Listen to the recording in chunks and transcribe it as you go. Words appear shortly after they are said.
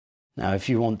Now, if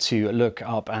you want to look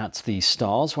up at the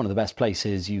stars, one of the best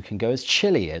places you can go is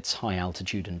Chile. Its high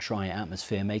altitude and dry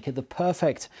atmosphere make it the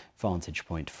perfect vantage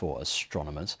point for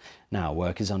astronomers. Now,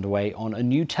 work is underway on a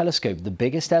new telescope, the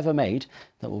biggest ever made,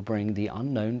 that will bring the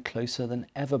unknown closer than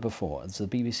ever before, as the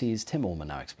BBC's Tim Allman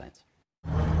now explains.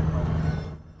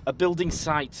 A building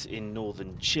site in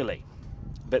northern Chile.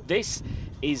 But this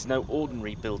is no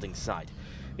ordinary building site.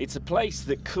 It's a place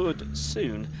that could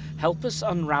soon help us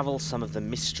unravel some of the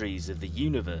mysteries of the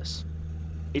universe.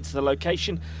 It's the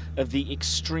location of the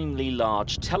Extremely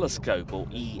Large Telescope, or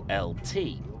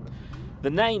ELT. The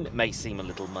name may seem a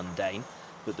little mundane,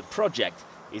 but the project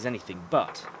is anything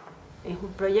but. It's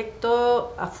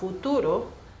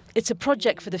a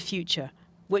project for the future,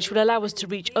 which will allow us to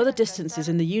reach other distances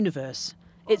in the universe.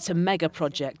 It's a mega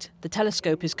project. The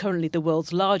telescope is currently the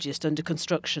world's largest under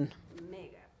construction.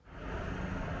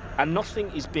 And nothing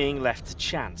is being left to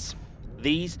chance.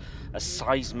 These are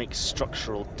seismic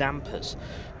structural dampers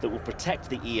that will protect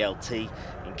the ELT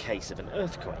in case of an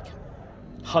earthquake.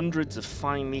 Hundreds of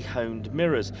finely honed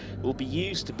mirrors will be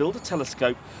used to build a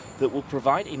telescope that will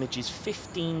provide images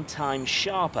 15 times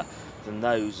sharper than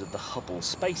those of the Hubble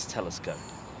Space Telescope.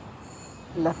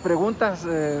 Las preguntas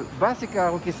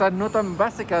básicas o quizás no tan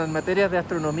básicas en materia de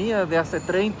astronomía de hace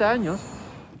 30 años.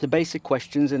 The basic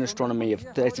questions in astronomy of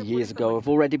 30 years ago have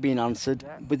already been answered.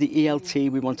 With the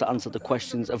ELT, we want to answer the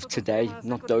questions of today,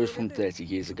 not those from 30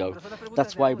 years ago.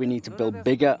 That's why we need to build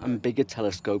bigger and bigger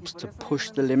telescopes to push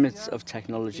the limits of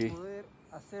technology.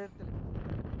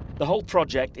 The whole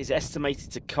project is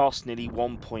estimated to cost nearly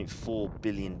 $1.4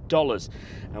 billion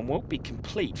and won't be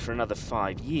complete for another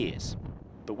 5 years.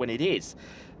 But when it is,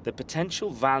 the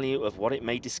potential value of what it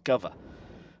may discover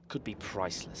could be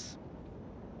priceless.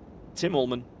 Tim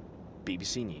Allman,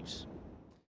 BBC News.